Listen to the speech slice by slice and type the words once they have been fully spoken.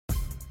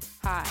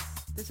Hi,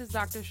 this is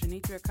Dr.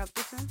 Shanitra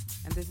Cuthbertson,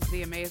 and this is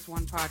the Emmaus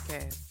One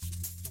podcast.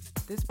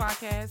 This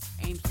podcast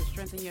aims to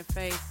strengthen your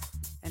faith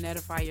and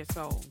edify your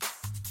soul.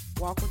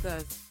 Walk with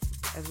us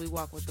as we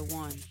walk with the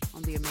one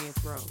on the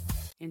Emmaus Road.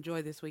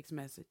 Enjoy this week's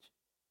message.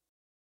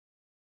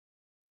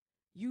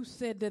 You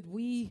said that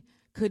we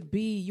could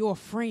be your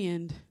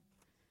friend.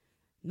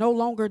 No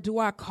longer do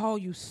I call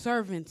you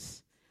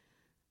servants,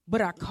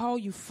 but I call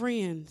you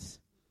friends.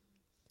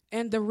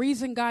 And the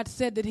reason God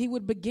said that he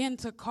would begin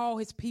to call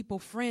his people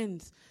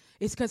friends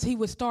is because he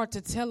would start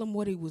to tell them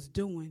what he was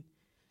doing.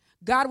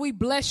 God, we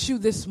bless you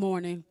this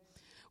morning.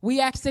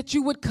 We ask that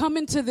you would come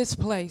into this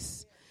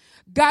place.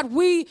 God,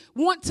 we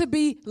want to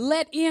be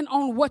let in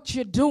on what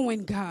you're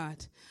doing,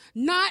 God.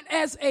 Not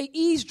as a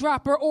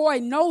eavesdropper or a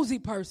nosy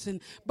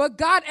person, but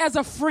God, as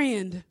a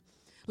friend.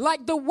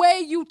 Like the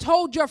way you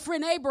told your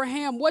friend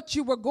Abraham what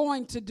you were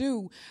going to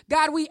do.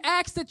 God, we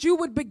ask that you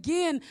would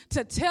begin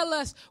to tell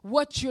us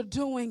what you're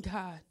doing,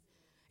 God.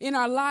 In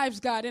our lives,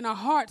 God, in our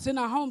hearts, in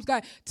our homes,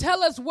 God.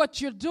 Tell us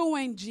what you're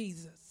doing,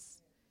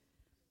 Jesus.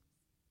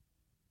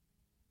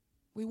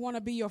 We want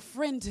to be your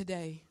friend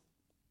today.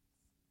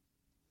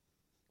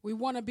 We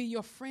want to be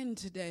your friend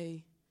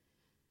today.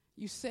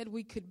 You said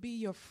we could be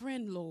your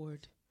friend,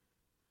 Lord.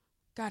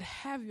 God,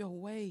 have your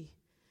way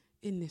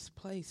in this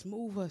place.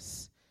 Move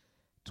us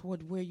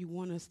toward where you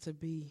want us to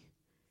be.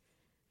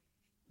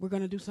 We're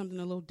going to do something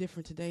a little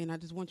different today, and I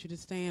just want you to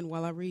stand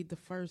while I read the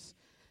first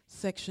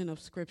section of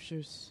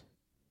scriptures.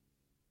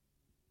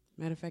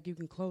 Matter of fact, you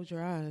can close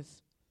your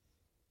eyes.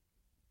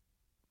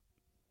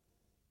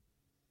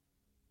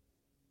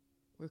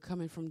 We're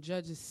coming from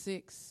Judges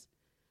 6.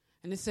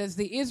 And it says,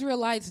 the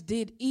Israelites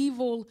did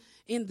evil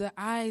in the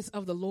eyes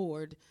of the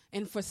Lord,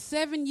 and for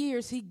 7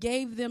 years he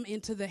gave them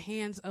into the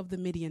hands of the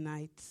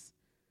Midianites.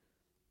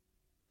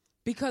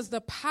 Because the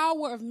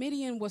power of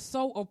Midian was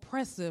so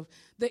oppressive,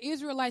 the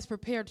Israelites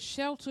prepared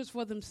shelters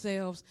for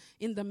themselves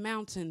in the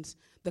mountains,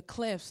 the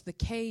clefts, the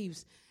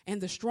caves, and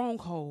the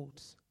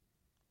strongholds.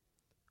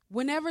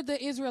 Whenever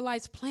the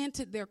Israelites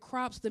planted their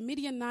crops, the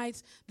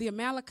Midianites, the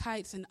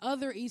Amalekites, and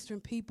other eastern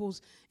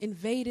peoples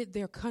invaded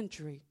their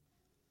country.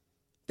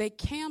 They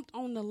camped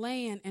on the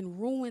land and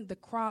ruined the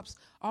crops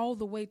all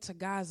the way to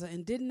Gaza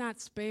and did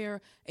not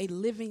spare a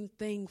living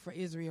thing for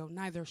Israel,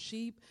 neither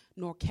sheep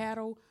nor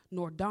cattle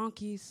nor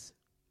donkeys.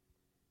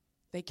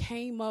 They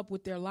came up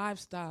with their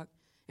livestock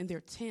and their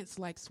tents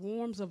like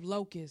swarms of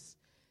locusts.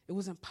 It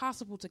was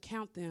impossible to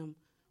count them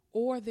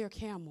or their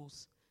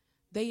camels.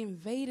 They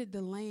invaded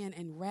the land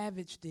and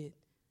ravaged it.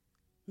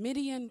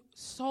 Midian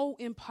so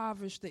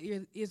impoverished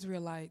the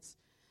Israelites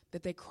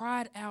that they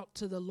cried out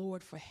to the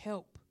Lord for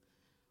help.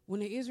 When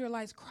the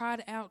Israelites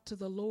cried out to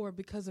the Lord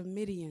because of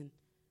Midian,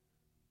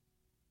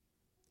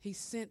 he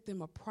sent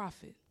them a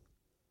prophet.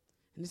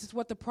 And this is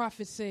what the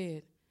prophet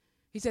said.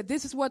 He said,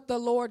 this is what the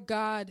Lord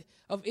God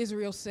of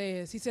Israel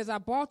says. He says, I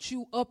brought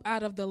you up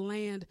out of the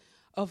land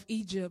of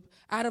Egypt,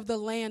 out of the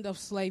land of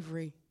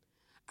slavery.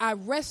 I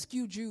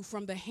rescued you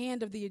from the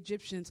hand of the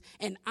Egyptians,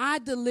 and I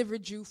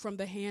delivered you from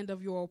the hand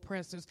of your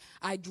oppressors.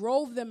 I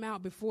drove them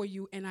out before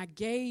you, and I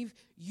gave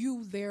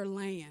you their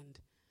land.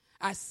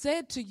 I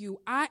said to you,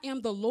 I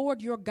am the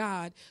Lord your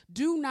God.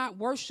 Do not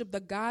worship the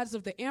gods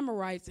of the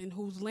Amorites in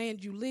whose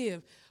land you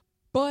live.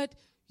 But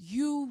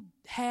you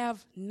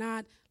have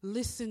not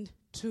listened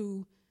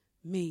to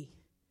me.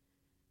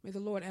 May the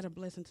Lord add a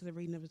blessing to the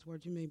reading of his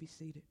word. You may be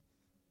seated.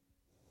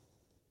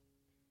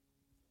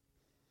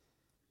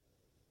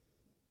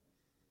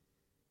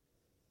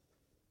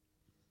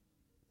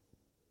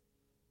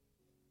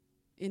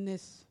 In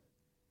this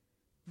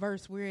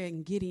verse, we're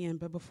in Gideon,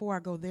 but before I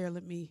go there,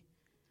 let me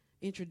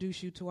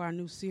introduce you to our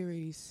new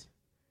series.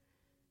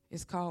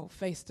 It's called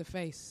Face to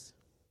Face.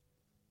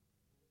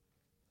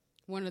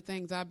 One of the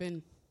things I've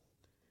been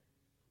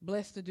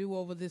blessed to do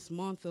over this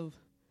month of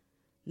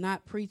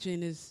not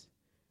preaching is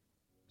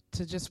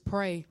to just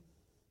pray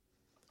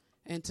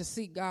and to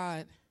seek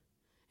God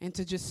and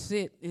to just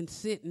sit.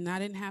 And I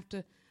didn't have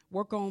to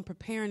work on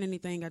preparing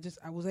anything.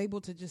 I was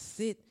able to just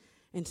sit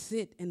and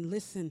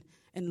listen.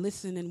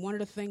 And one of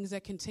the things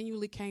that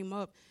continually came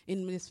up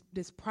in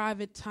this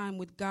private time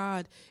with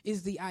God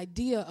is the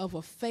idea of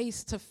a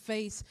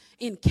face-to-face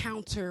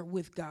encounter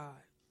with God.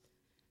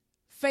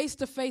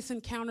 Face-to-face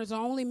encounters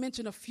are only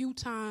mentioned a few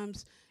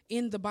times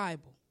in the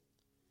Bible.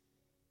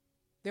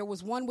 There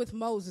was one with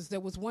Moses. There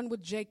was one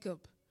with Jacob.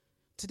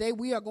 Today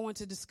we are going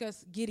to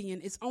discuss Gideon.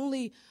 It's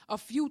only a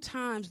few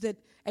times that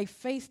a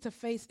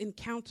face-to-face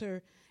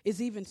encounter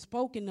is even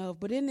spoken of.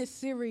 But in this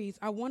series,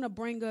 I want to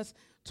bring us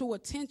to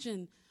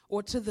attention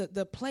or to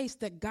the place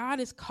that God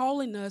is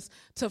calling us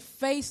to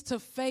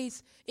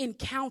face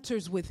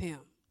encounters with him.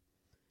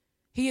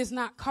 He is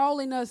not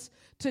calling us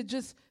to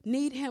just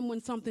need him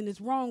when something is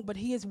wrong, but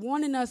he is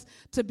wanting us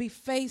to be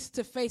face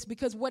to face,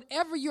 because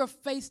whatever you're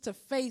face to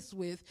face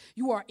with,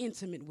 you are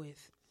intimate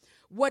with.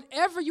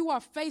 Whatever you are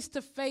face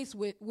to face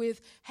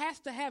with has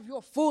to have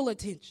your full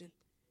attention.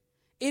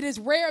 It is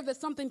rare that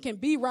something can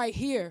be right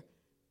here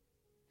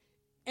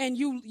and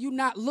you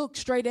not look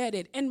straight at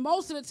it. And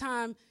most of the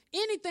time,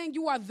 anything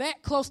you are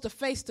that close to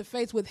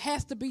face with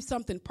has to be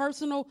something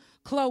personal,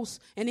 close,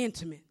 and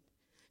intimate.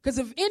 Because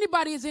if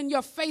anybody is in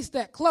your face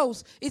that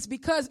close, it's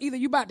because either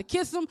you're about to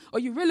kiss them or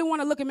you really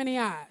want to look them in the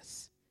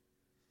eyes.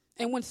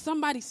 And when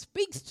somebody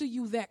speaks to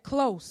you that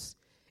close,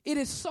 it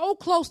is so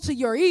close to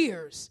your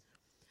ears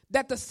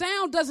that the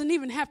sound doesn't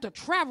even have to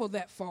travel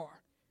that far.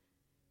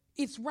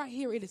 It's right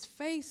here. It is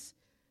face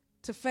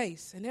to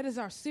face. And that is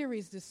our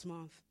series this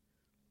month.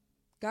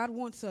 God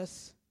wants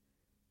us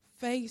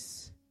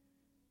face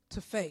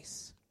to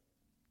face.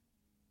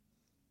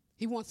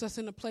 He wants us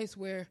in a place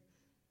where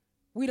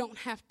we don't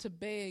have to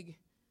beg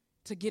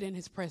to get in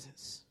his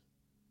presence.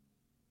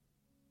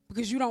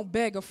 Because you don't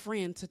beg a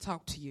friend to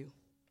talk to you.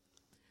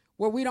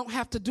 Where we don't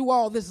have to do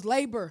all this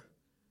labor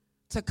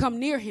to come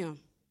near him.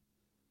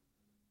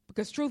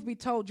 Because truth be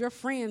told, your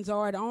friends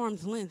are at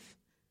arm's length,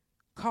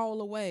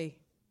 call away.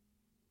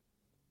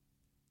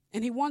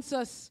 And he wants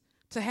us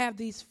to have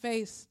these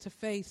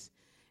face-to-face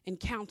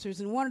encounters.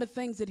 And one of the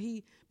things that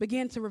he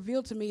began to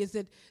reveal to me is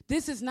that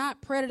this is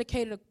not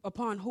predicated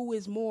upon who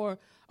is more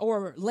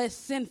or less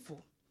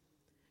sinful.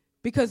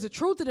 Because the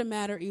truth of the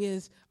matter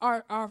is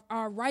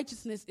our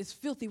righteousness is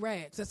filthy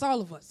rags. That's all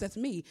of us. That's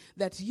me.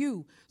 That's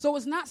you. So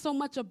it's not so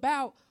much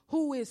about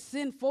who is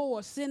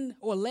sinful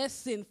or less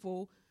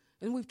sinful.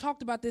 And we've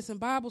talked about this in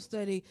Bible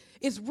study.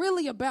 It's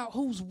really about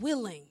who's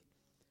willing.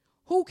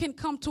 Who can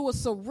come to a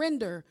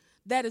surrender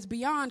that is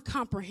beyond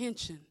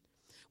comprehension.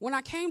 When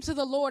I came to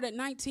the Lord at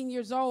 19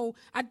 years old,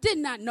 I did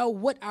not know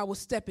what I was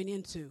stepping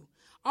into.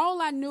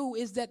 All I knew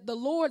is that the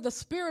Lord, the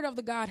Spirit of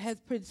the God,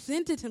 has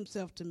presented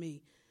himself to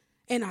me.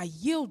 And I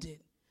yielded.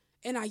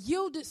 And I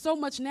yielded so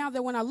much now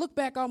that when I look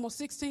back almost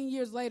 16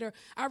 years later,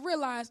 I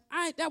realized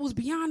that was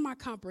beyond my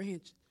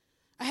comprehension.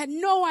 I had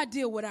no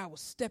idea what I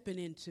was stepping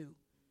into.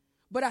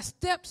 But I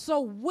stepped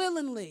so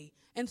willingly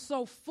and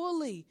so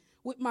fully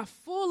with my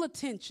full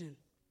attention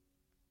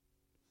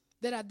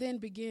that I then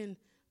began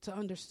to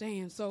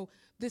understand. So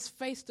this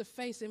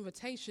face-to-face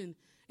invitation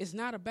is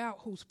not about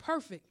who's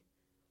perfect.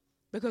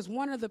 Because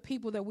one of the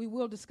people that we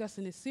will discuss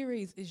in this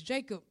series is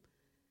Jacob.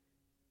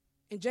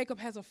 And Jacob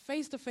has a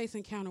face-to-face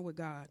encounter with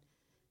God.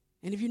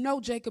 And if you know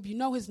Jacob, you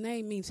know his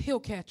name means hill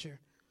catcher,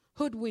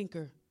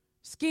 hoodwinker,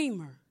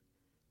 schemer.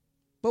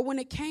 But when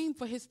it came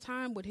for his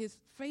time with his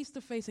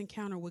face-to-face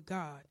encounter with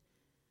God,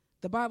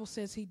 the Bible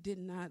says he did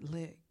not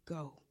let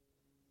go.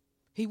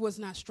 He was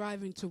not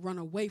striving to run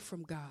away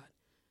from God,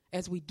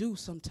 as we do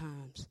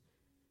sometimes.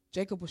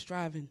 Jacob was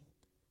striving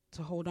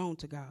to hold on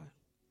to God.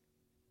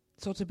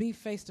 So to be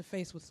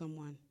face-to-face with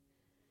someone,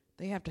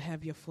 they have to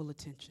have your full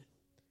attention.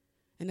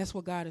 And that's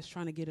what God is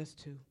trying to get us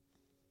to.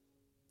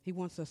 He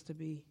wants us to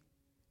be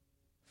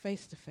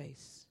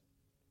face-to-face,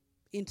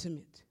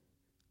 intimate,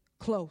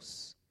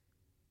 close,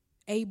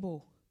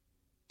 able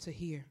to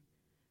hear.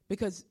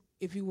 Because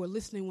if you were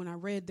listening when I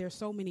read, there's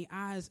so many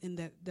eyes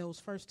in those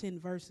first 10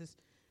 verses.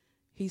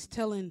 He's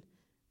telling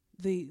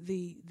the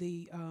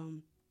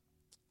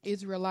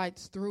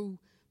Israelites through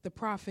the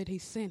prophet he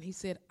sent. He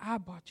said, I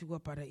brought you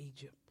up out of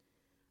Egypt.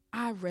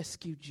 I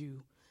rescued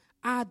you.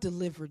 I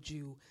delivered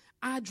you.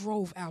 I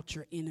drove out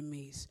your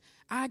enemies.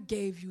 I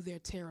gave you their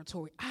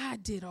territory. I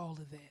did all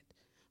of that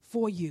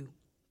for you.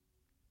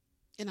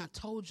 And I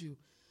told you,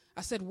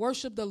 I said,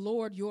 worship the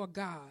Lord your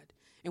God.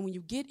 And when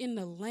you get in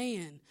the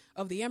land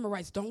of the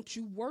Amorites, don't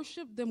you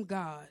worship them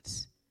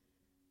gods.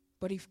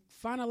 But he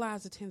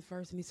finalized the 10th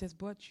verse and he says,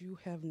 but you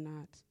have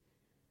not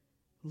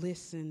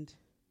listened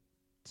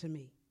to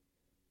me.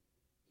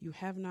 You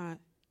have not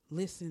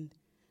listened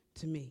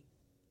to me.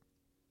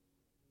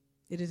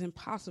 It is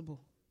impossible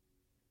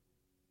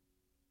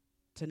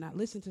to not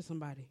listen to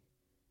somebody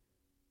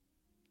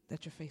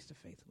that you're face to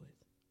face with,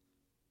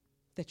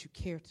 that you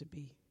care to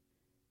be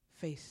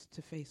face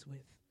to face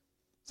with.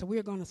 So we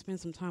are going to spend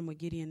some time with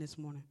Gideon this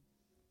morning.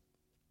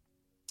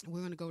 We're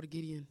going to go to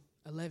Gideon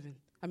 11.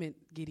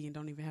 Gideon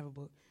don't even have a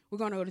book. We're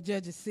going to go to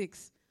Judges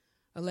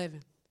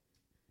 6:11.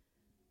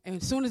 And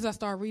as soon as I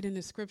started reading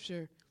this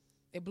scripture,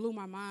 it blew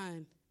my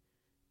mind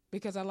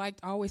because I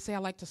always say I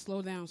like to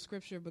slow down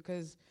scripture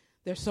because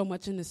there's so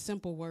much in the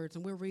simple words.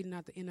 And we're reading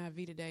out the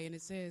NIV today, and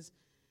it says,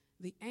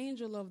 the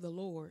angel of the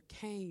Lord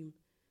came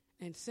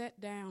and sat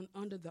down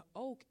under the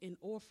oak in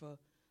Orpha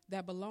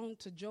that belonged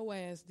to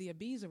Joaz the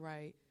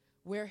Abiezrite,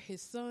 where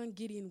his son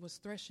Gideon was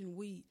threshing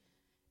wheat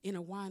in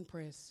a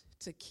winepress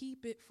to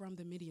keep it from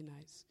the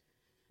Midianites.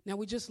 Now,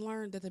 we just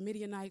learned that the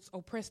Midianites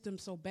oppressed them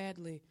so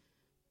badly.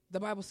 The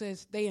Bible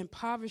says they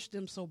impoverished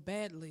them so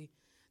badly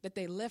that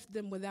they left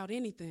them without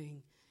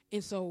anything.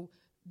 And so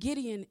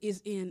Gideon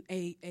is in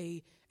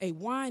a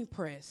wine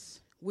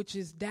press, which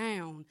is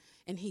down,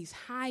 and he's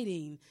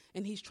hiding,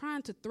 and he's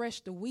trying to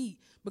thresh the wheat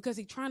because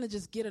he's trying to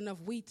just get enough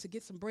wheat to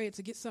get some bread,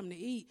 to get something to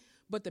eat.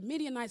 But the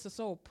Midianites are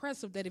so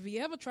oppressive that if he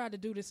ever tried to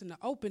do this in the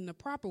open, the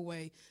proper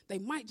way, they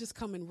might just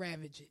come and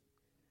ravage it.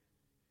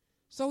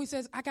 So he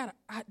says,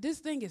 this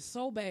thing is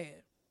so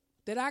bad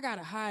that I got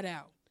to hide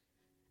out.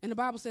 And the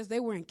Bible says they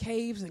were in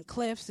caves and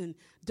clefts and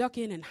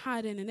ducking and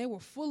hiding, and they were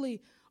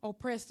fully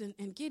oppressed.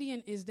 And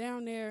Gideon is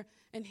down there,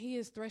 and he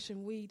is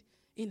threshing wheat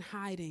in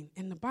hiding.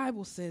 And the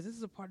Bible says, this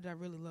is a part that I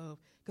really love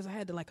because I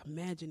had to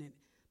imagine it.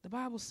 The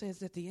Bible says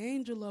that the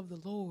angel of the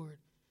Lord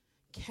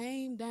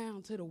came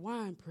down to the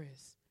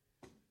winepress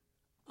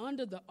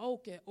under the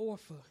oak at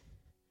Orpha.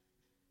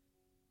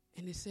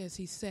 And it says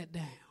he sat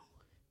down.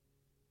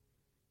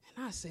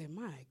 And I said,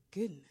 my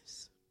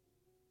goodness.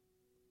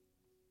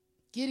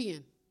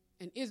 Gideon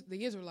and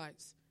the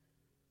Israelites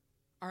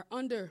are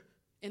under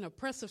an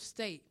oppressive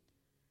state.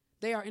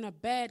 They are in a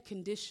bad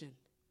condition.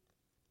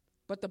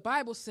 But the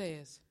Bible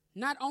says,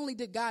 not only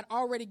did God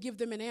already give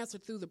them an answer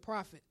through the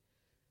prophet,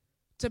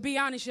 to be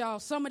honest, y'all,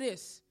 some of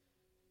this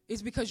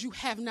is because you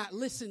have not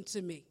listened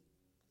to me.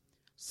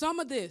 Some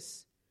of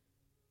this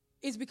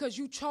is because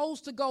you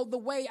chose to go the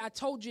way I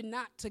told you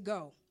not to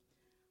go.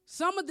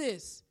 Some of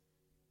this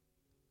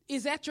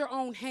is at your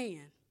own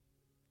hand.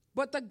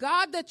 But the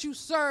God that you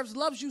serve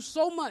loves you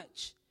so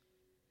much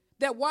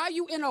that while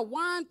you in a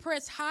wine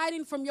press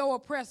hiding from your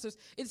oppressors,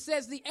 it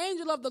says the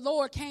angel of the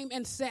Lord came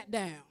and sat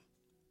down.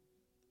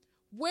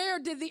 Where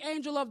did the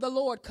angel of the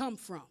Lord come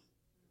from?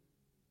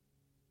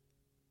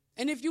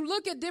 And if you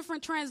look at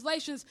different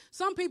translations,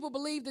 some people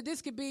believe that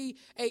this could be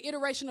an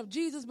iteration of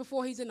Jesus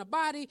before he's in the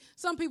body.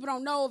 Some people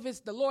don't know if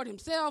it's the Lord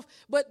himself,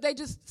 but they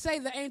just say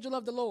the angel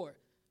of the Lord.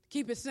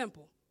 Keep it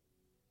simple.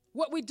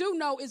 What we do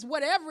know is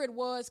whatever it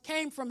was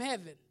came from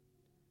heaven.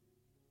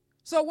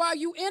 So while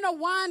you in a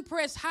wine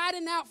press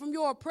hiding out from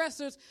your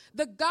oppressors,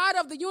 the God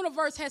of the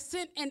universe has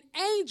sent an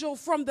angel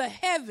from the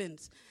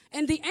heavens.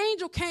 And the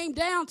angel came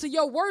down to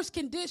your worst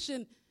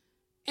condition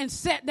and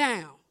sat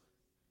down.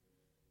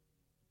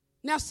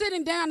 Now,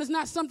 sitting down is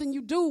not something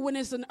you do when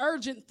it's an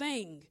urgent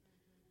thing.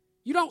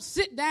 You don't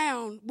sit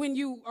down when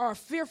you are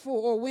fearful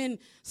or when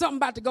something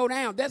about to go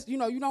down. That's, you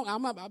don't,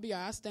 I'll be all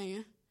right, I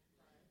stand.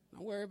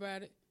 Don't worry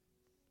about it.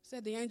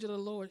 Said the angel of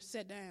the Lord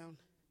sat down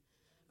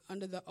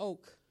under the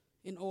oak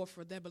in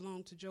Orpha that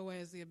belonged to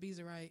Joaz the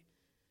Abiezrite,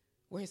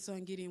 where his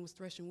son Gideon was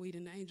threshing wheat,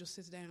 and the angel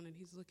sits down and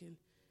he's looking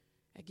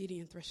at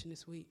Gideon threshing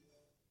his wheat.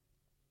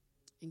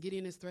 And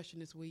Gideon is threshing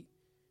his wheat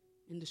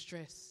in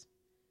distress.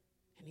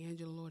 And the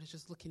angel of the Lord is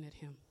just looking at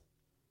him.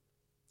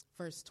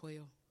 Verse 12.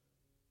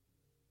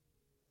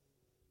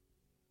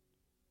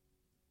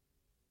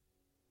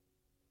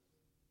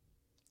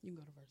 You can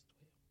go to verse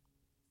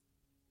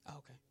 12. Oh,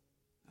 okay.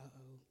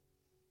 Uh-oh.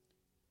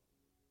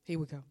 Here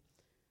we go.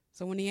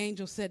 So when the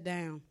angel sat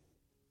down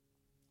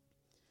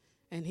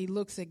and he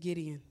looks at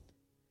Gideon,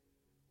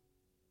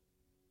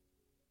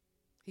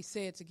 he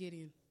said to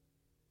Gideon,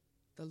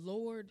 "The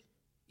Lord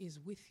is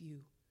with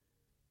you,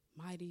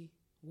 mighty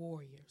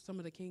warrior." Some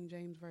of the King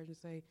James versions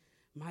say,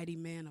 mighty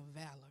man of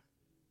valor.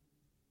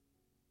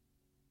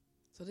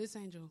 So this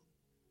angel,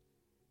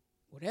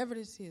 whatever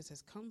this is,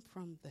 has come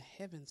from the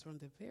heavens, from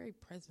the very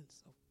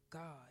presence of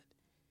God,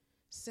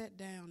 sat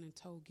down and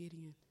told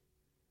Gideon,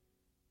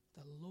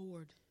 "The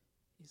Lord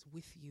is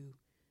with you,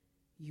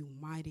 you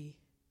mighty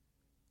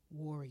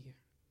warrior."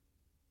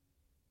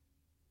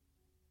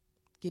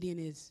 Gideon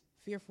is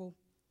fearful,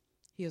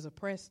 he is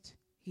oppressed,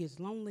 he is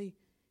lonely,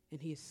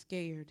 and he is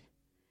scared.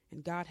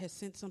 And God has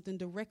sent something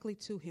directly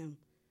to him.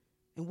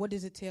 And what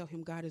does it tell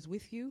him? God is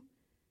with you,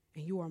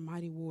 and you are a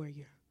mighty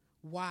warrior.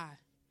 Why?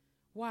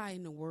 Why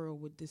in the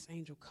world would this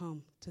angel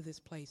come to this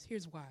place?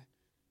 Here's why.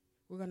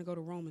 We're going to go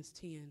to Romans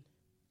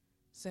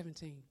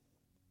 10:17.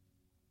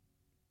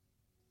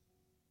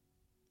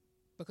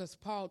 Because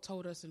Paul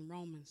told us in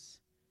Romans,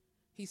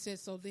 he said,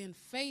 "So then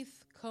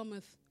faith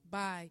cometh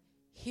by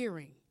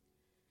hearing,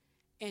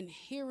 and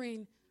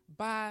hearing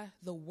by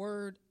the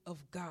word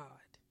of God."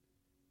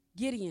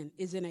 Gideon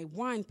is in a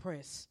wine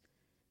press,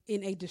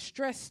 in a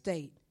distressed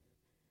state.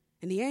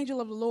 And the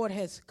angel of the Lord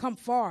has come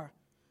far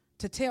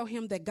to tell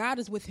him that God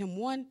is with him,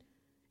 one.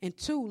 And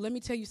two, let me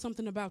tell you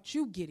something about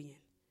you, Gideon.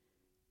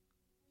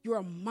 You're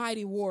a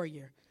mighty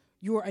warrior.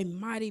 You're a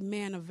mighty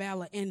man of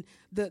valor. And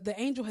the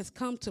angel has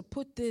come to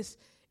put this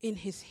in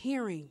his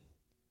hearing.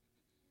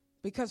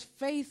 Because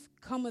faith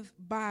cometh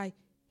by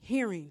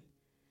hearing,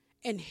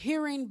 and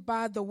hearing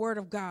by the word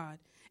of God.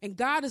 And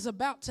God is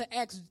about to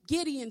ask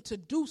Gideon to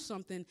do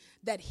something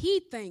that he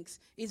thinks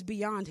is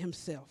beyond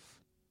himself.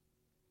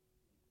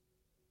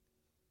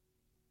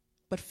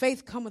 But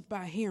faith cometh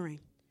by hearing.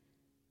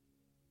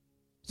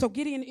 So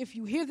Gideon, if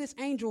you hear this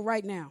angel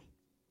right now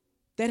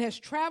that has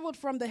traveled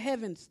from the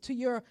heavens to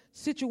your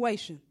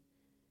situation,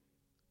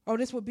 oh,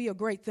 this would be a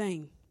great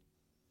thing.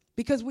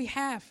 Because we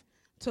have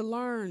to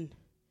learn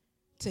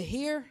to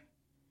hear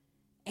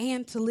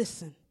and to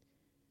listen.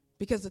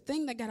 Because the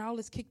thing that got all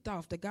this kicked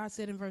off, that God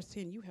said in verse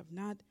 10, "You have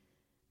not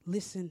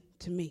listened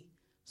to me."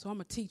 So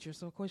I'm a teacher,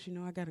 so of course,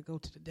 I got to go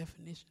to the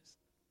definitions.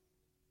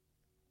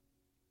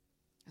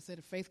 I said,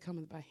 "The faith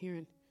cometh by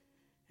hearing,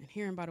 and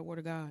hearing by the word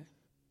of God."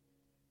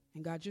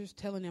 And God, you're just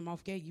telling them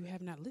off gate, you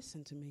have not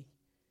listened to me.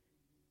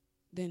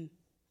 Then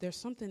there's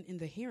something in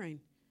the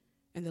hearing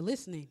and the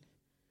listening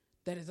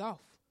that is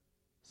off.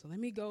 So let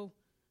me go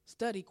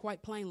study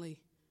quite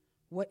plainly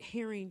what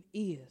hearing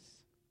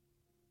is.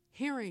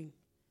 Hearing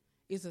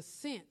is a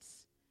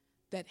sense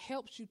that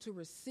helps you to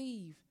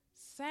receive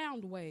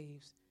sound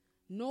waves,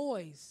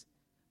 noise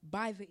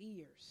by the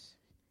ears.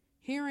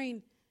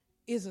 Hearing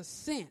is a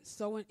sense.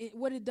 So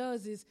what it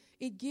does is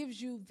it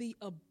gives you the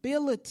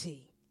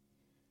ability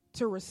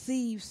to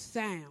receive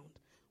sound.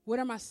 What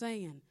am I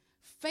saying?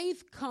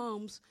 Faith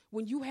comes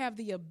when you have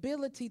the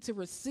ability to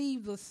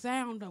receive the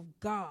sound of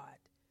God.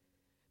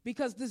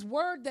 Because this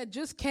word that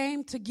just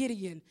came to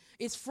Gideon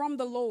is from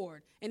the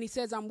Lord. And he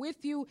says, I'm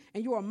with you,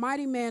 and you are a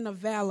mighty man of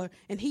valor.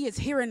 And he is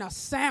hearing a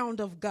sound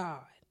of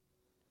God.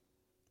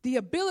 The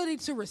ability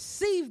to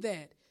receive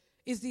that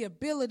is the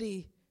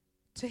ability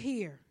to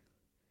hear.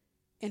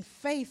 And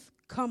faith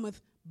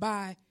cometh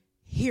by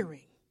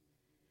hearing.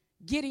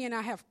 Gideon,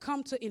 I have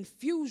come to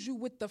infuse you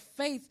with the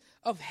faith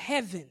of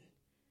heaven.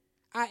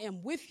 I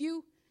am with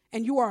you,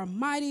 and you are a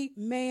mighty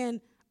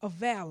man of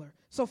valor.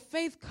 So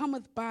faith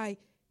cometh by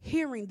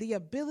hearing, the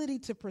ability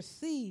to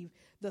perceive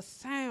the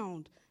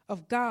sound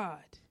of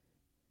God.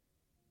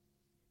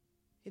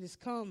 It has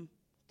come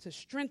to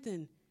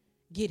strengthen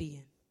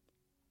Gideon.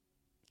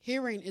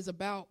 Hearing is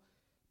about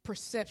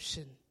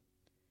perception.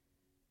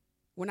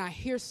 When I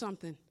hear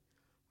something,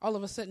 all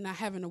of a sudden I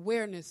have an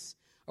awareness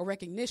or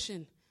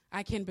recognition.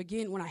 I can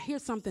begin, when I hear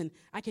something,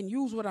 I can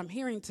use what I'm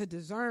hearing to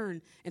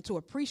discern and to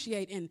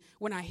appreciate. And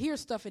when I hear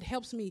stuff, it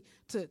helps me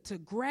to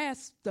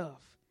grasp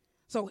stuff.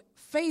 So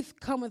faith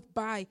cometh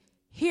by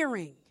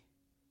hearing,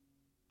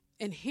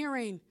 and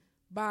hearing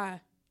by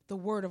the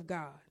word of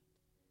God.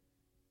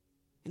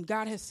 And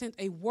God has sent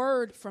a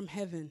word from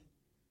heaven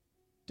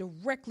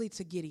directly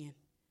to Gideon.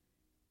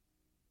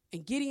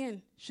 And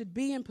Gideon should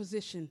be in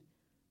position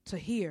to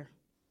hear,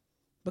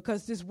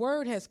 because this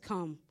word has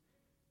come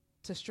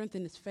to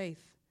strengthen his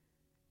faith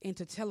and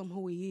to tell him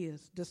who he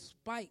is,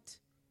 despite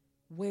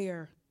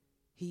where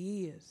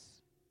he is.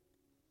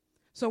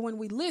 So when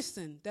we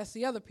listen, that's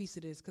the other piece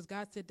of this, because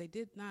God said they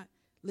did not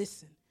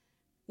listen.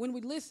 When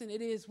we listen,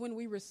 it is when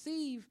we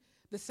receive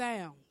the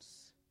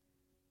sounds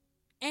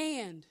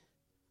and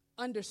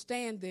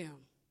understand them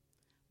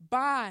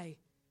by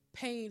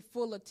paying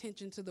full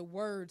attention to the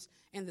words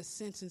and the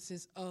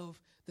sentences of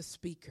the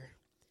speaker.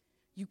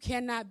 You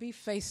cannot be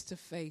face to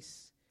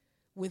face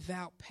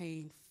without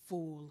paying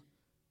full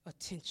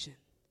attention.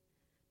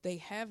 They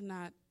have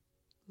not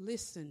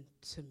listened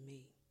to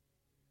me.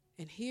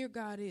 And here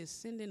God is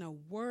sending a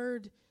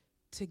word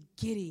to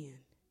Gideon.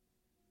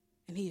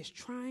 And he is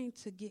trying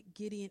to get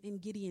Gideon in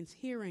Gideon's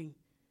hearing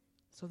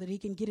so that he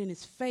can get in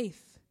his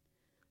faith,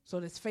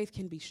 so that his faith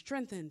can be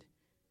strengthened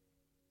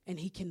and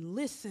he can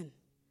listen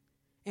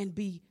and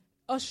be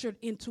ushered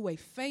into a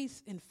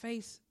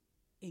face-and-face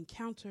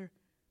encounter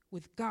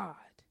with God.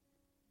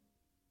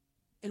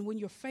 And when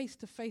you're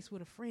face-to-face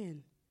with a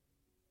friend,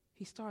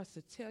 he starts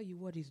to tell you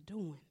what he's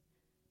doing.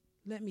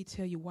 Let me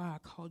tell you why I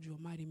called you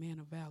a mighty man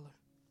of valor.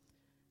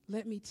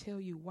 Let me tell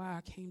you why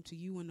I came to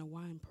you in the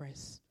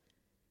winepress.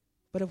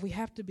 But if we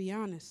have to be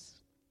honest,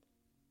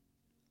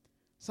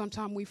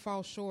 sometimes we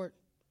fall short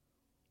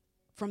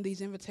from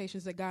these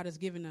invitations that God has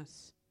given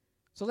us.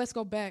 So let's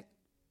go back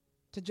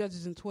to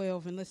Judges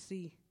 12 and let's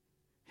see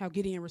how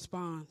Gideon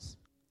responds.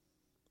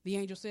 The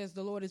angel says,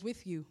 the Lord is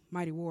with you,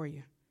 mighty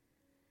warrior.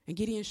 And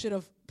Gideon should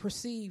have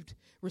received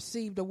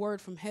a word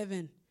from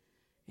heaven.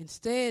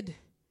 Instead,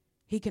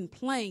 he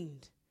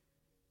complained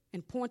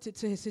and pointed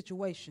to his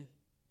situation.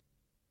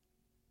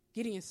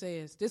 Gideon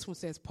says, this one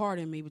says,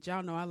 pardon me, but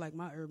y'all know I like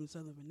my urban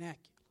southern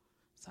vernacular.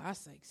 So I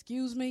say,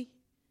 excuse me,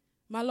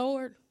 my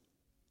Lord,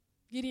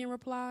 Gideon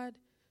replied.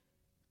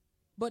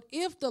 But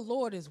if the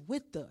Lord is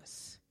with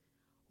us,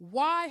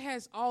 why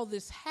has all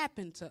this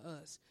happened to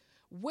us?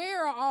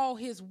 Where are all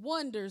his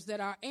wonders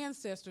that our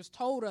ancestors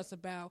told us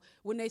about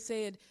when they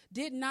said,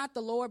 did not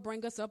the Lord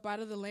bring us up out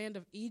of the land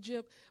of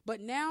Egypt?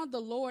 But now the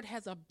Lord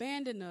has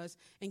abandoned us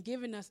and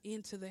given us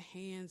into the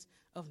hands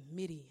of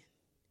Midian.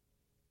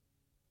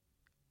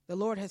 The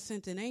Lord has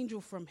sent an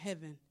angel from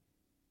heaven.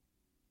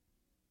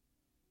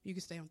 You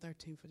can stay on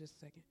 13 for just a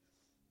second.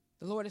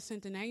 The Lord has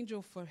sent an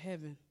angel from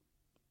heaven.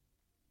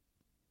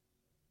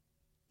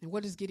 And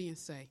what does Gideon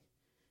say?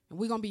 And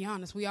we're going to be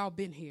honest, we all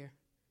been here.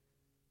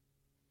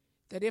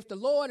 That if the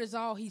Lord is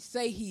all he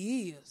say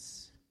he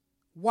is,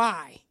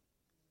 why?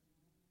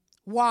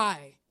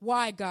 Why?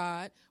 Why,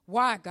 God?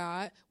 Why,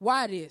 God?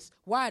 Why this?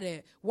 Why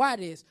that? Why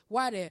this?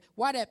 Why that?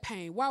 Why that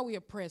pain? Why we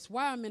oppressed?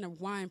 Why I'm in a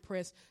wine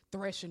press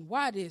threshing?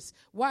 Why this?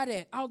 Why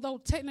that? Although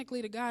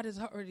technically the God has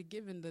already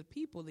given the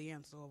people the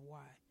answer of why.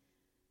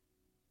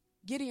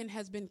 Gideon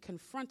has been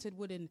confronted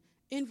with an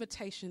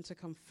invitation to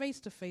come face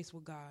to face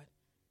with God.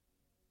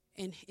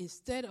 And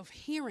instead of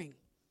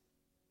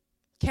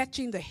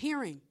catching the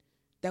hearing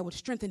that would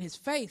strengthen his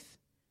faith,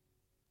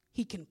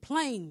 he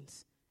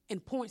complains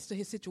and points to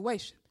his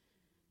situation.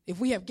 If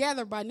we have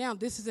gathered by now,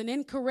 this is an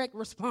incorrect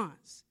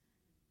response.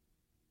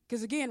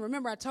 Because again,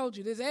 remember I told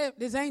you,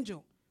 this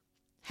angel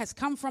has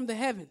come from the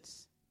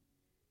heavens.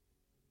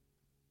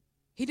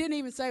 He didn't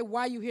even say,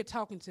 why are you here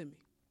talking to me?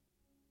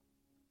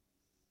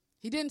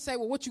 He didn't say,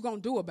 well, what you going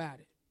to do about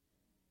it?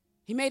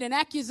 He made an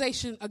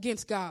accusation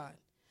against God.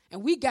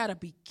 And we got to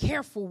be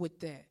careful with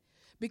that.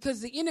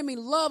 Because the enemy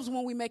loves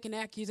when we make an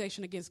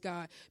accusation against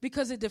God.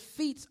 Because it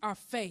defeats our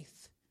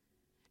faith.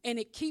 And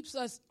it keeps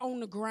us on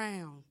the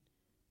ground.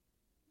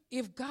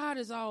 If God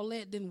is all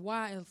that, then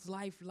why is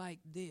life like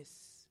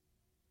this?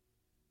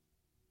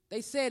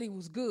 They said he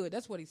was good.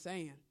 That's what he's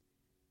saying.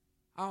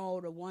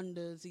 All the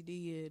wonders he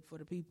did for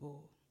the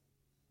people.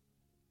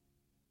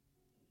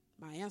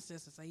 My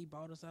ancestors say he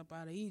brought us up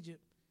out of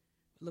Egypt.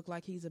 It looked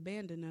like he's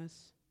abandoned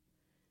us.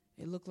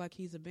 It looked like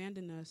he's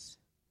abandoned us.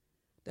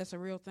 That's a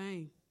real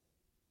thing.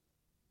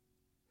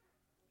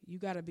 You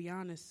got to be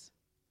honest.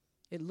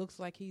 It looks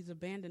like he's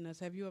abandoned us.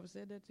 Have you ever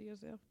said that to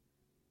yourself?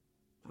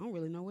 I don't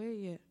really know where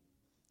yet.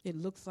 It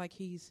looks like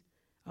he's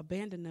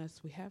abandoned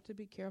us. We have to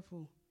be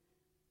careful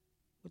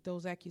with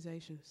those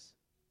accusations,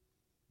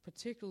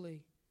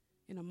 particularly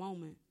in a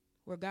moment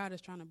where God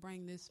is trying to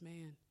bring this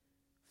man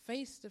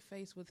face to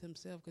face with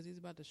himself, because he's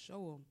about to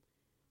show him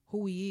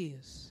who he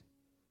is.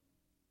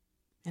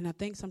 And I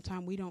think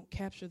sometimes we don't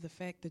capture the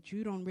fact that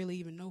you don't really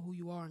even know who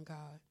you are in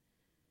God.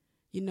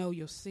 You know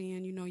your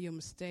sin, you know your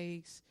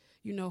mistakes,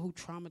 you know who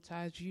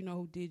traumatized you, you know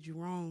who did you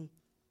wrong,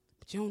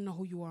 but you don't know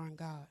who you are in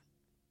God.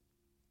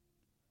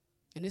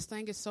 And this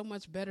thing is so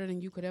much better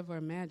than you could ever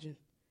imagine.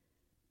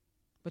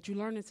 But you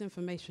learn this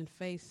information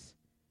face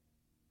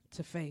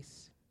to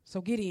face.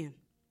 So Gideon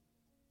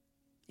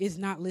is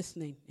not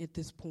listening at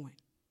this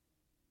point.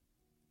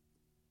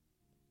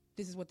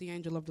 This is what the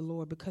angel of the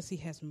Lord, because he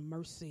has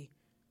mercy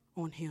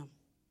on him.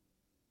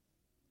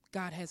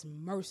 God has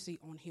mercy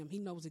on him. He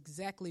knows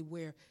exactly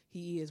where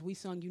he is. We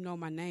sung, "You Know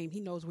My Name." He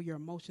knows where your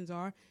emotions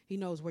are. He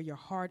knows where your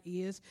heart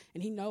is.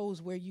 And he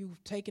knows where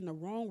you've taken the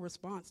wrong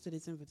response to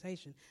this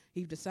invitation.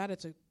 You've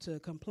decided to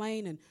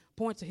complain and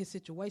point to his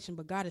situation,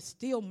 but God is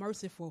still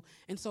merciful.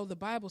 And so the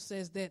Bible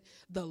says that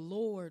the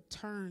Lord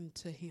turned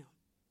to him.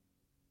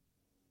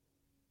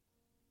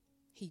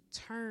 He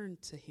turned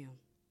to him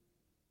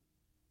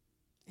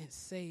and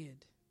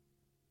said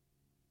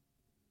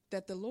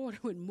that the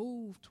Lord would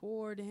move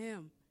toward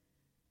him.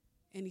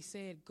 And he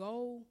said,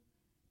 "Go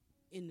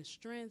in the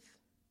strength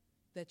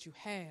that you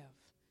have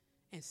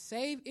and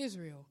save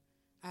Israel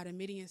out of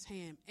Midian's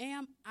hand.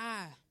 Am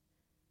I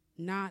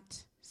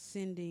not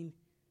sending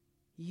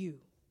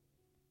you?"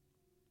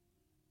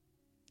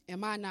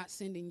 Am I not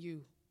sending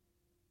you?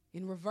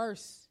 In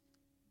reverse,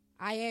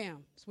 I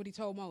am. That's what he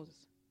told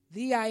Moses.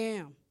 The I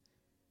am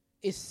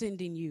is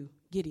sending you,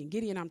 Gideon.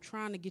 Gideon, I'm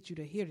trying to get you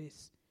to hear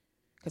this,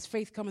 because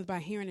faith cometh by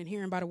hearing, and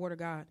hearing by the word of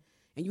God.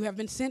 And you have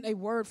been sent a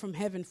word from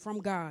heaven,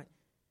 from God.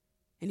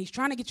 And he's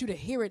trying to get you to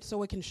hear it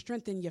so it can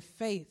strengthen your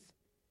faith.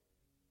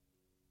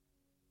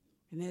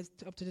 And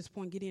up to this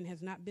point, Gideon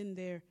has not been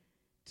there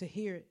to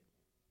hear it.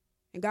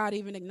 And God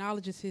even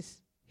acknowledges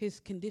his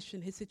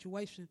condition, his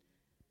situation.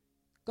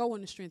 Go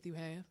in the strength you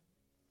have.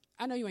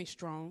 I know you ain't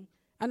strong.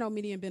 I know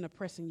Midian been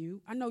oppressing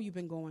you. I know you've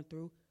been going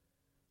through.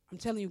 I'm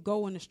telling you,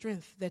 go in the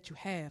strength that you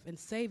have and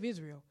save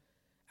Israel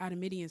out of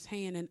Midian's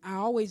hand. And I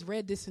always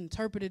read this,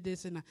 interpreted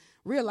this, and I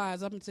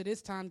realized up until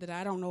this time that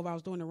I don't know if I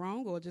was doing it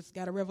wrong or just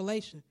got a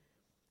revelation.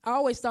 I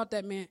always thought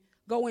that meant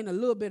go in a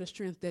little bit of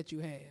strength that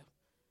you have.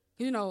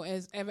 You know,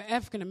 as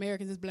African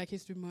Americans, it's Black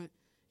History Month.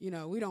 You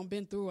know, we don't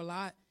been through a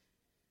lot.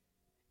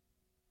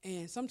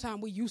 And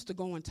sometimes we used to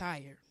going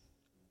tired.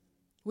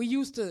 We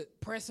used to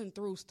pressing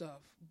through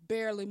stuff,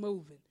 barely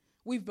moving.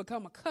 We've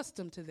become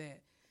accustomed to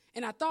that.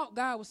 And I thought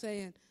God was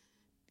saying,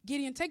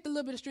 Gideon, take the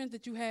little bit of strength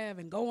that you have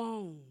and go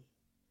on.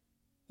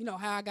 You know,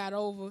 how I got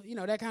over, you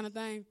know, that kind of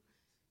thing.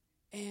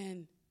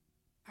 And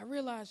I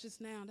realized just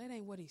now that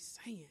ain't what he's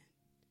saying.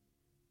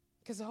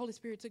 Because the Holy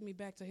Spirit took me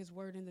back to his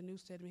word in the New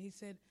Testament. He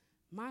said,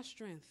 my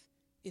strength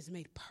is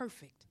made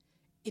perfect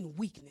in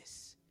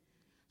weakness.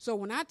 So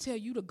when I tell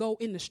you to go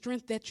in the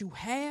strength that you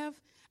have,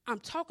 I'm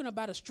talking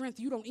about a strength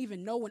you don't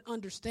even know and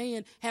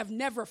understand, have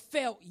never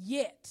felt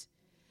yet.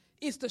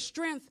 It's the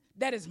strength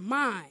that is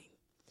mine.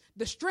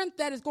 The strength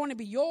that is going to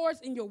be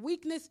yours in your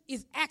weakness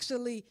is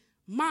actually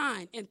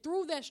mine. And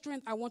through that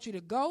strength, I want you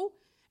to go,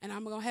 and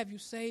I'm going to have you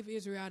save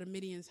Israel out of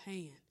Midian's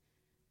hand.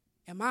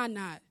 Am I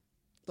not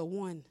the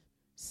one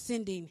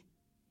sending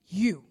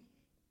you?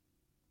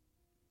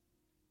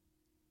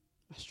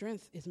 My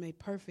strength is made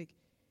perfect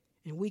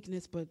in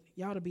weakness, but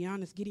y'all, to be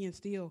honest, Gideon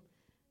still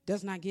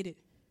does not get it.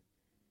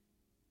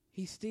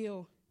 He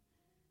still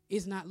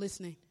is not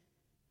listening.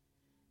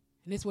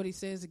 And this is what he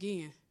says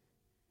again.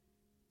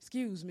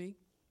 Excuse me,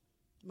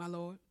 my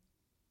Lord,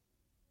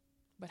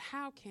 but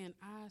how can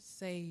I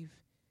save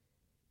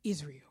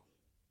Israel?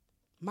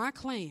 My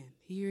clan,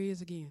 here he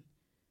is again.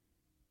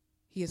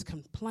 He is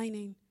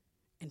complaining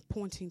and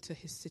pointing to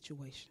his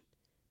situation.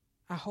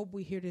 I hope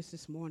we hear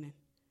this morning,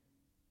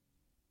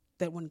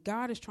 that when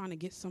God is trying to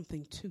get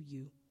something to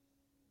you,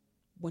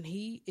 when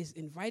he is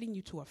inviting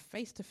you to a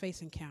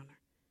face-to-face encounter,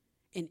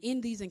 and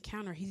in these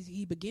encounters,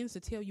 he begins to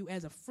tell you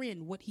as a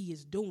friend what he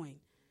is doing.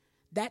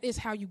 That is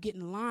how you get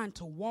in line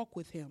to walk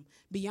with him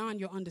beyond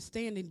your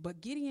understanding.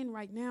 But Gideon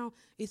right now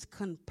is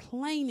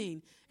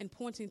complaining and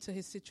pointing to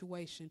his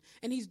situation.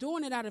 And he's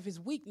doing it out of his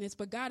weakness,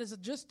 but God has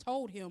just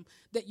told him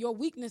that your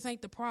weakness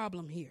ain't the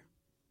problem here.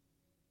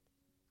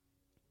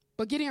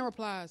 But Gideon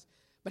replies,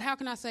 but how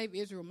can I save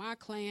Israel? My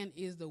clan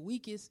is the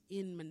weakest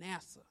in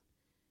Manasseh,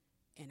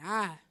 and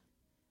I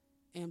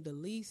am the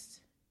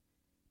least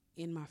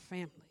in my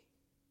family.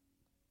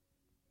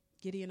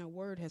 Gideon, a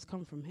word has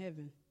come from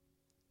heaven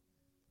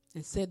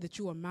and said that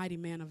you are a mighty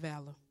man of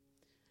valor.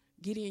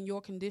 Gideon,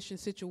 your condition,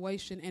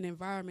 situation, and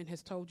environment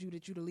has told you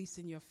that you're the least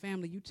in your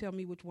family. You tell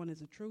me which one is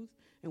the truth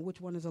and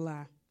which one is a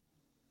lie.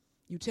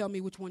 You tell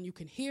me which one you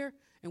can hear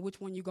and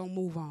which one you're going to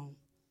move on.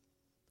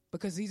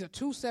 Because these are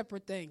two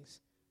separate things.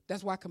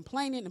 That's why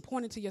complaining and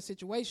pointing to your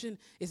situation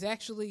is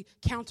actually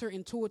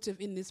counterintuitive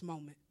in this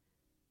moment.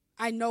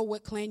 I know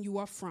what clan you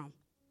are from.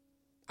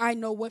 I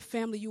know what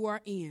family you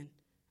are in.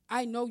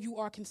 I know you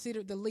are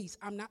considered the least.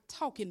 I'm not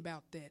talking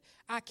about that.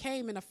 I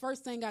came and the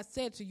first thing I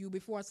said to you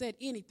before I said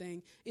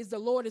anything is the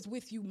Lord is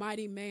with you,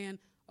 mighty man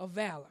of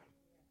valor.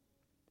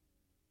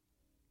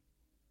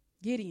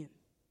 Gideon,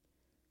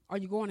 are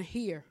you going to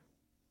hear?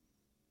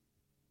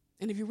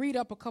 And if you read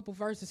up a couple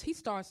verses, he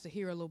starts to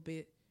hear a little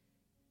bit.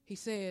 He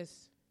says,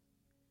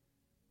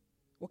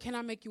 well, can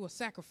I make you a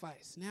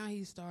sacrifice? Now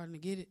he's starting to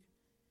get it.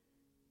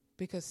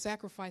 Because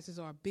sacrifices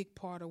are a big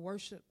part of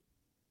worship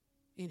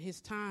in his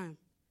time.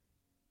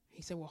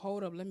 He said, well,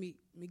 hold up, let me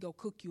go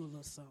cook you a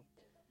little something,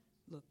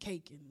 a little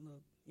cake and a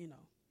little,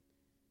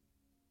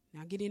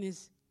 Now Gideon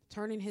is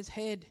turning his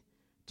head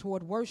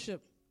toward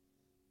worship.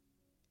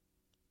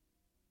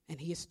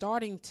 And he is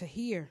starting to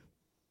hear.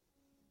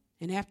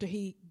 And after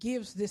he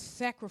gives this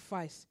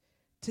sacrifice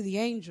to the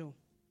angel,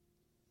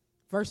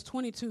 verse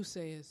 22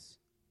 says,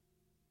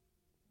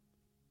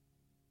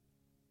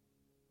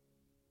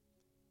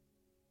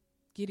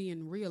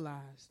 Gideon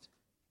realized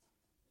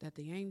that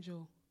the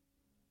angel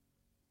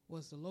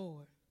was the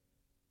Lord.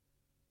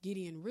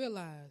 Gideon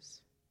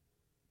realized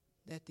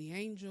that the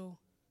angel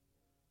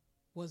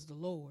was the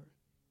Lord.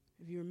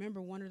 If you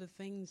remember, one of the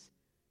things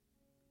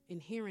in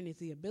hearing is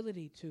the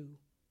ability to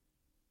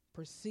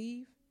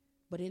perceive,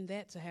 but in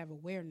that to have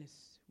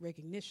awareness,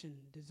 recognition,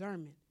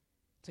 discernment,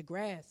 to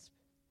grasp,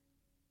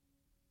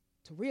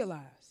 to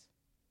realize.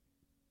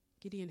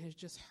 Gideon has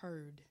just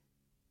heard.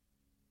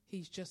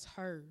 He's just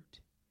heard.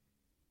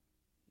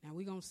 Now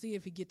we're going to see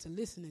if he gets to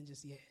listening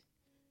just yet.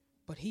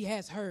 But he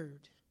has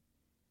heard.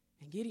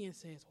 And Gideon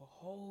says, well,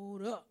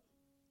 hold up.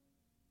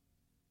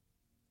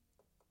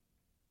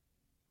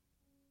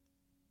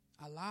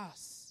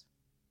 Alas,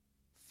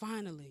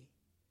 finally,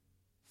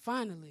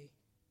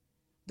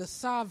 the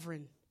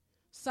sovereign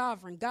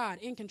God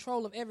in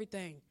control of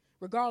everything,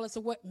 regardless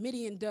of what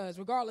Midian does,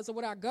 regardless of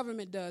what our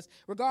government does,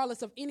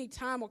 regardless of any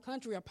time or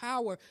country or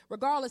power,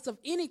 regardless of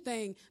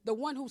anything, the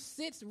one who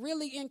sits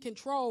really in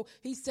control,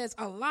 he says,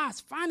 alas,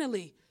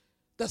 finally,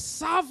 the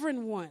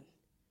sovereign one,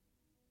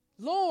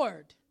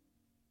 Lord.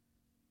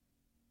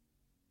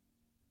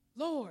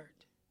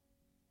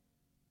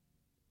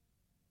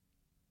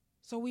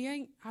 So we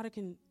ain't out of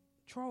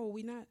control.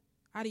 We not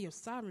out of your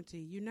sovereignty.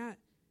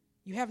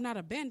 You have not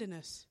abandoned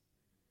us.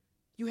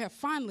 You have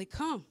finally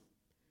come.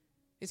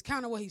 It's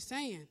kind of what he's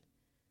saying.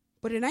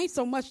 But it ain't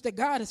so much that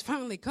God has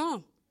finally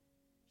come.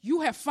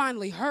 You have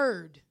finally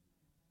heard.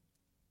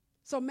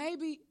 So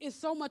maybe it's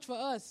so much for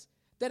us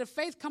that if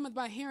faith cometh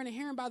by hearing and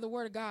hearing by the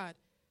word of God,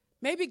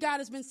 maybe God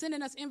has been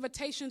sending us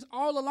invitations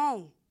all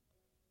along.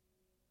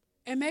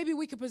 And maybe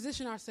we could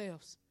position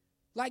ourselves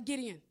like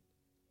Gideon,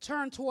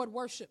 turn toward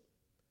worship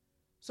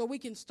so we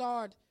can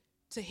start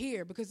to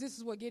hear. Because this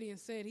is what Gideon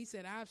said. He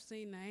said, I've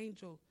seen the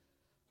angel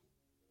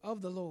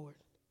of the Lord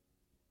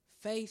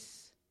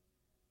face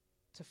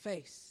to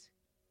face.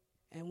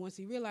 And once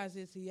he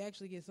realizes, he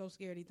actually gets so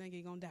scared he thinks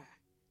he's going to die.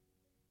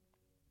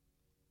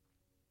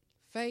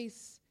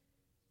 Face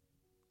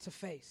to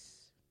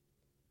face.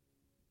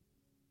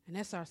 And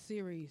that's our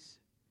series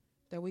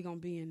that we're going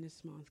to be in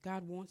this month.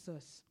 God wants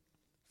us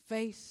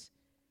face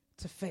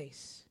to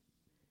face.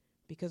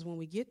 Because when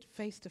we get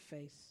face to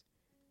face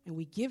and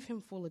we give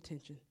him full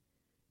attention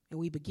and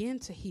we begin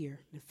to hear,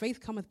 and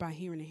faith cometh by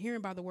hearing and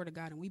hearing by the word of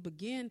God, and we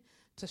begin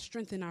to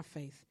strengthen our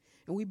faith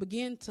and we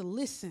begin to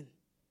listen,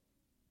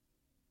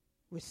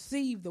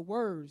 receive the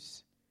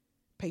words,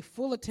 pay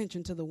full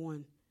attention to the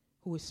one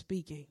who is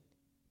speaking.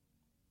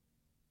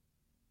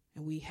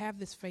 And we have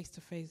this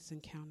face-to-face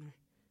encounter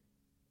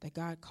that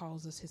God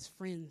calls us his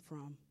friend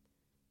from.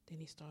 Then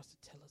he starts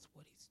to tell us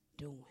what he's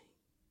doing.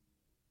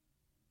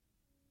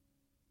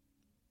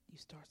 He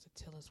starts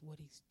to tell us what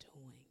he's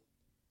doing.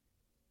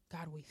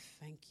 God, we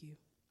thank you.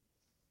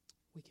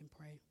 We can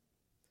pray.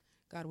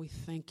 God, we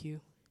thank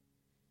you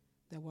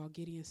that while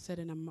Gideon sat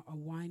in a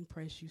wine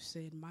press, you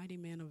said, mighty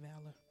man of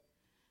valor.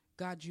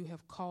 God, you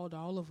have called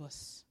all of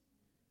us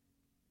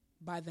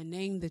by the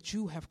name that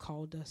you have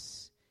called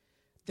us.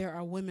 There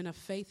are women of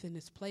faith in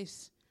this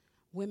place,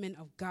 women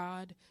of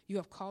God. You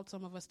have called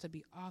some of us to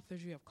be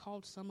authors. You have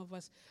called some of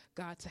us,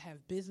 God, to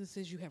have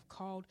businesses. You have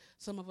called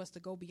some of us to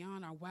go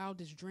beyond our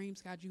wildest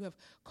dreams, God. You have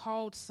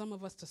called some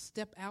of us to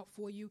step out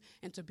for you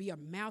and to be a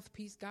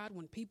mouthpiece, God,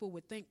 when people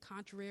would think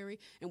contrary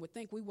and would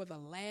think we were the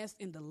last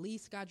and the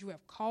least, God. You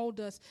have called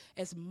us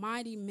as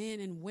mighty men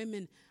and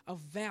women of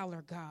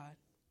valor, God.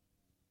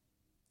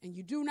 And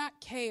you do not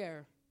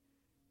care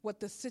what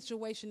the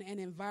situation and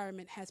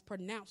environment has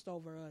pronounced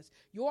over us.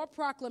 Your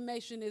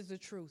proclamation is the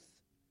truth.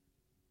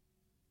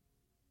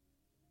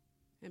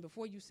 And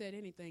before you said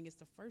anything, it's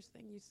the first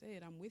thing you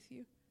said. I'm with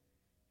you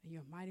and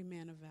you're a mighty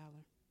man of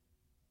valor.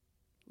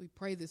 We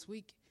pray this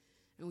week,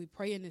 and we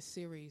pray in this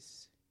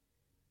series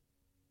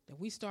that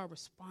we start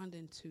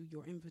responding to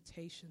your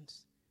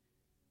invitations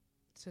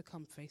to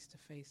come face to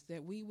face,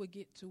 that we would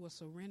get to a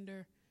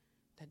surrender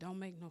that don't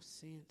make no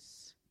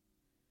sense,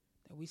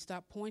 that we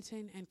stop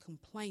pointing and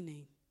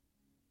complaining,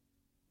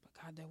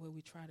 but God, that way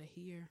we try to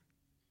hear,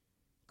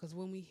 because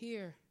when we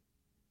hear,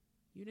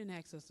 you didn't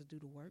ask us to do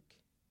the work.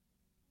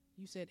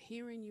 You said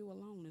hearing you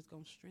alone is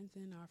going to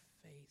strengthen our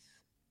faith.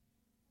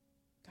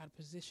 God,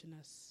 position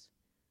us,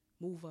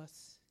 move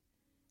us,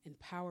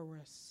 empower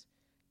us.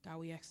 God,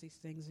 we ask these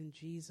things in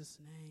Jesus'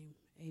 name.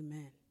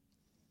 Amen.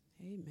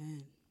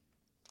 Amen.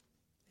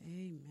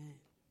 Amen.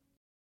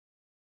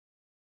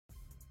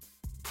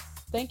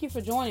 Thank you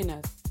for joining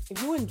us.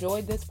 If you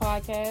enjoyed this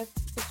podcast,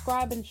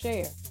 subscribe and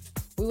share.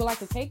 We would like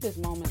to take this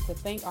moment to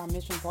thank our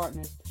mission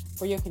partners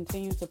for your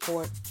continued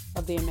support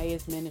of the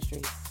Emmaus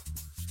Ministries.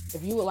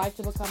 If you would like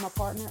to become a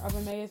partner of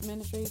Emmaus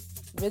Ministries,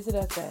 visit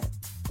us at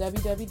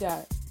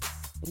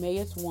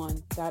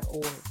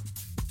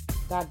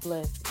www.emmaus1.org. God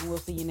bless, and we'll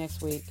see you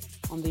next week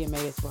on the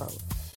Emmaus Road.